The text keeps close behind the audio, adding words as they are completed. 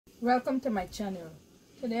Welcome to my channel.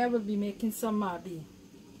 Today I will be making some Mauby.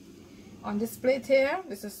 On this plate here,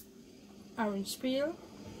 this is orange peel,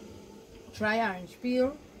 dry orange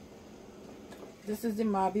peel. This is the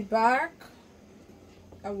Mauby bark.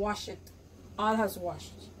 I wash it, all has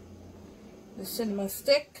washed. The cinnamon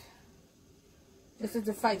stick. This is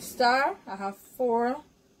the 5-star. I have 4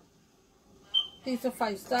 pieces of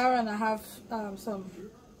 5-star, and I have some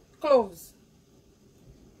cloves.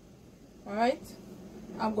 Alright,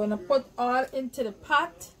 I'm going to put all into the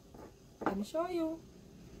pot. Let me show you.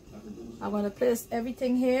 I'm going to place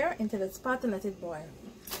everything here into this pot and let it boil.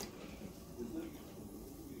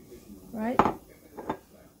 Right?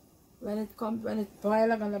 When it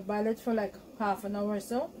boils, I'm going to boil it for like half an hour or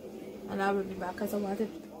so. And I will be back because I want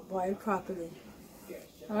it to boil properly.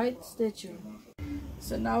 Alright, stay tuned.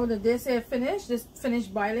 So now that this here finished, this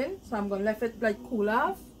finished boiling. So I'm going to let it like cool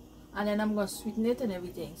off. And then I'm going to sweeten it and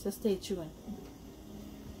everything. So stay tuned.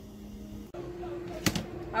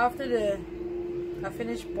 After I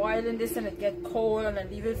finish boiling this and it get cold and I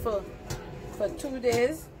leave it for 2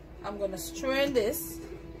 days, I'm going to strain this.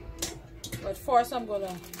 But first I'm going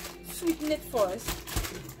to sweeten it first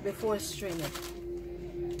before strain it.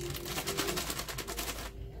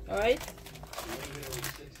 Alright?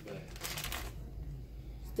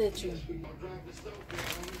 Stay tuned.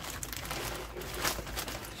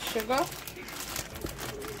 Sugar.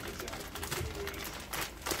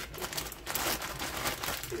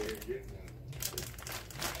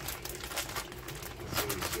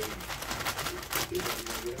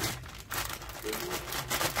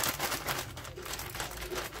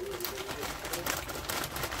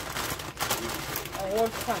 A whole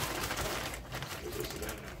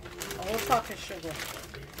pack of sugar.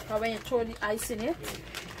 Now when you throw the ice in it,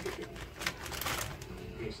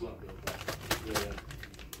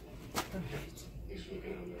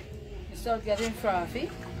 you start getting frothy.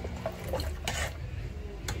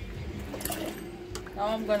 Now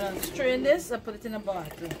I'm gonna strain this and put it in a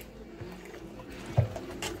bottle.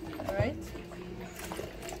 Alright.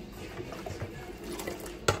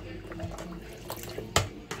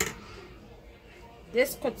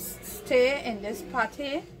 This could stay in this pot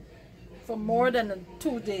here for more than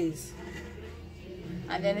 2 days.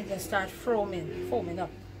 And then it can start foaming up.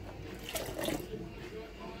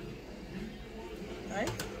 Right?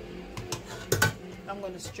 I'm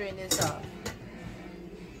going to strain this off.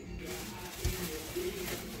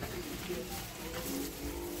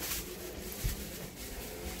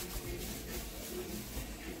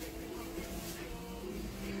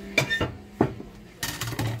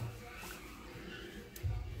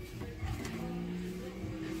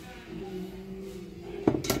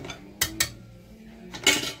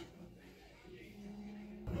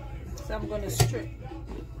 So I'm going to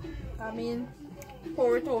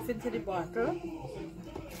pour it off into the bottle.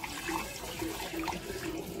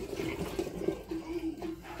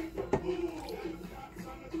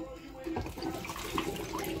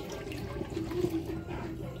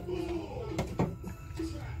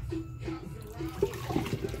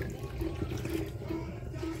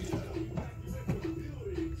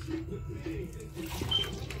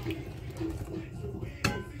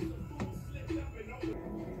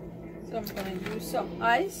 So I'm going to use some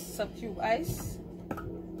cube ice,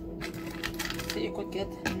 so you could get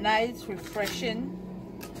a nice refreshing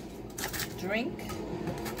drink.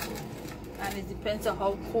 And it depends on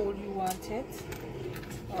how cold you want it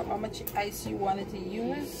or how much ice you want it to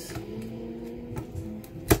use.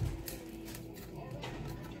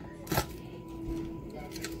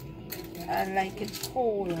 I like it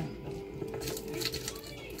cold.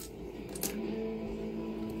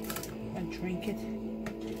 And drink it.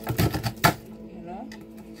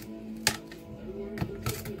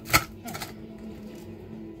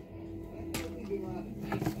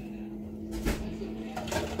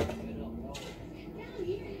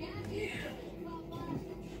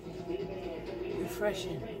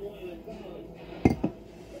 Refreshing.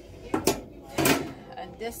 And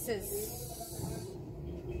this is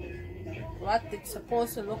what it's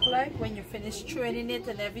supposed to look like when you finish straining it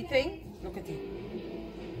and everything. Look at it,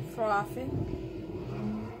 frothing.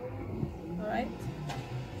 Alright,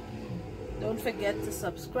 don't forget to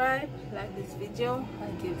subscribe, like this video,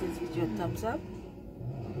 and give this video a thumbs up.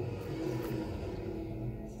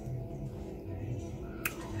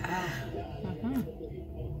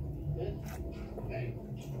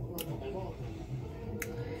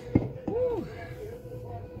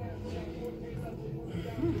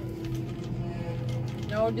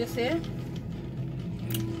 Now this here,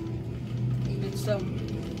 you need some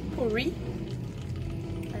curry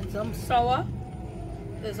and some sour.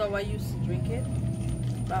 That's how I used to drink it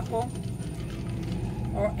back home.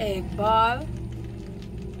 or egg ball.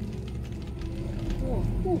 Ooh,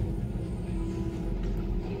 ooh.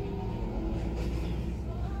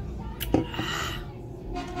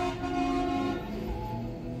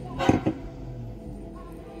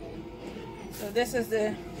 So this is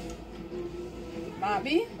the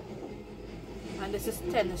Mauby, and this is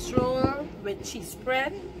tennis roll with cheese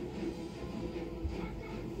spread.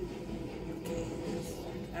 Okay,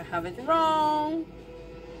 I have it wrong.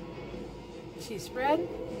 Cheese spread.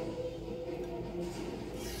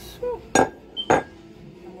 Whew.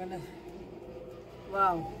 I'm gonna,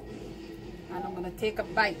 wow, and I'm gonna take a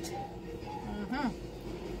bite.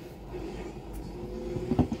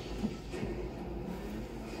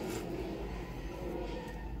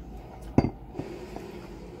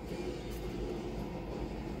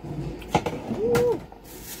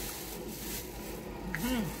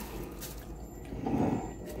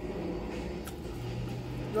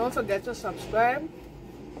 Don't forget to subscribe,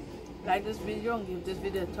 like this video, and give this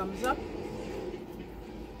video a thumbs up.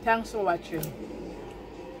 Thanks for watching.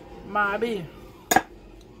 Mauby,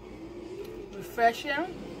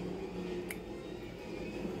 refreshing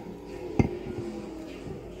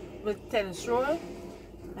with tennis roll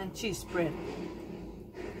and cheese spread.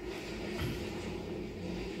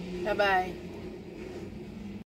 Bye bye.